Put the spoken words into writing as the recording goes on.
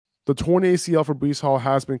The torn ACL for Breece Hall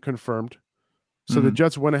has been confirmed. So the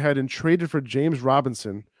Jets went ahead and traded for James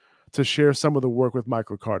Robinson to share some of the work with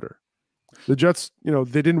Michael Carter. The Jets,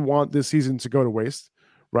 they didn't want this season to go to waste,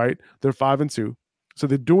 right? They're 5-2. So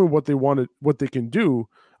they're doing what they can do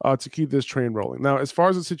to keep this train rolling. Now, as far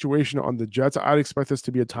as the situation on the Jets, I'd expect this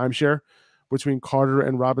to be a timeshare between Carter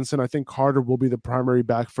and Robinson. I think Carter will be the primary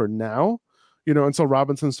back for now, until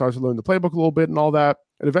Robinson starts to learn the playbook a little bit and all that.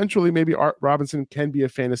 And eventually maybe Robinson can be a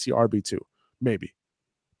fantasy RB2, maybe.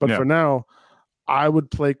 But for now, I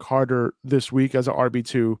would play Carter this week as an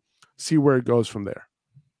RB2, see where it goes from there.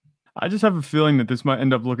 I just have a feeling that this might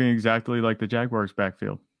end up looking exactly like the Jaguars'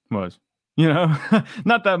 backfield was.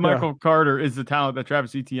 Not that Michael Carter is the talent that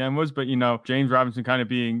Travis Etienne was, but, James Robinson kind of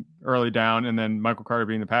being early down and then Michael Carter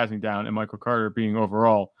being the passing down and Michael Carter being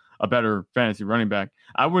overall a better fantasy running back.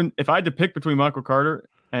 If I had to pick between Michael Carter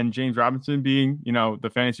and James Robinson being,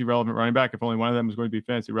 the fantasy relevant running back, if only one of them was going to be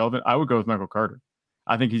fantasy relevant, I would go with Michael Carter.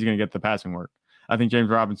 I think he's going to get the passing work. I think James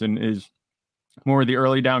Robinson is more the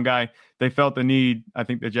early down guy. They felt the need, I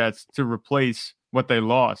think, the Jets, to replace what they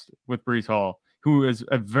lost with Breece Hall, who is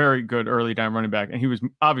a very good early down running back. And he was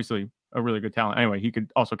obviously a really good talent. Anyway, he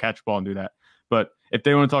could also catch the ball and do that. But if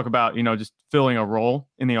they want to talk about, just filling a role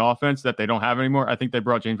in the offense that they don't have anymore, I think they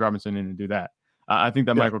brought James Robinson in to do that. I think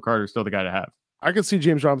that Michael Carter is still the guy to have. I could see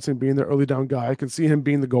James Robinson being the early down guy. I could see him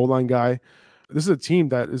being the goal line guy. This is a team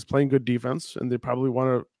that is playing good defense, and they probably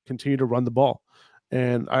want to continue to run the ball.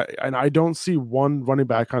 And I don't see one running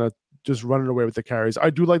back kind of just running away with the carries. I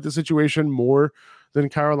do like the situation more than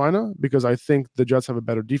Carolina because I think the Jets have a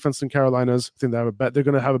better defense than Carolina's. I think they're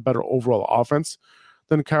going to have a better overall offense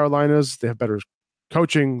than Carolina's. They have better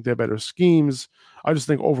coaching. They have better schemes. I just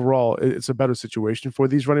think overall it's a better situation for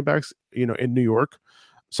these running backs, in New York.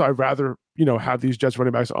 So I'd rather, have these Jets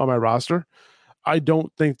running backs on my roster. I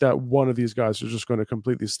don't think that one of these guys is just going to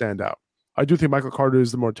completely stand out. I do think Michael Carter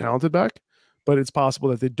is the more talented back, but it's possible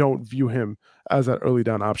that they don't view him as that early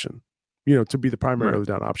down option, to be the primary early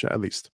down option at least.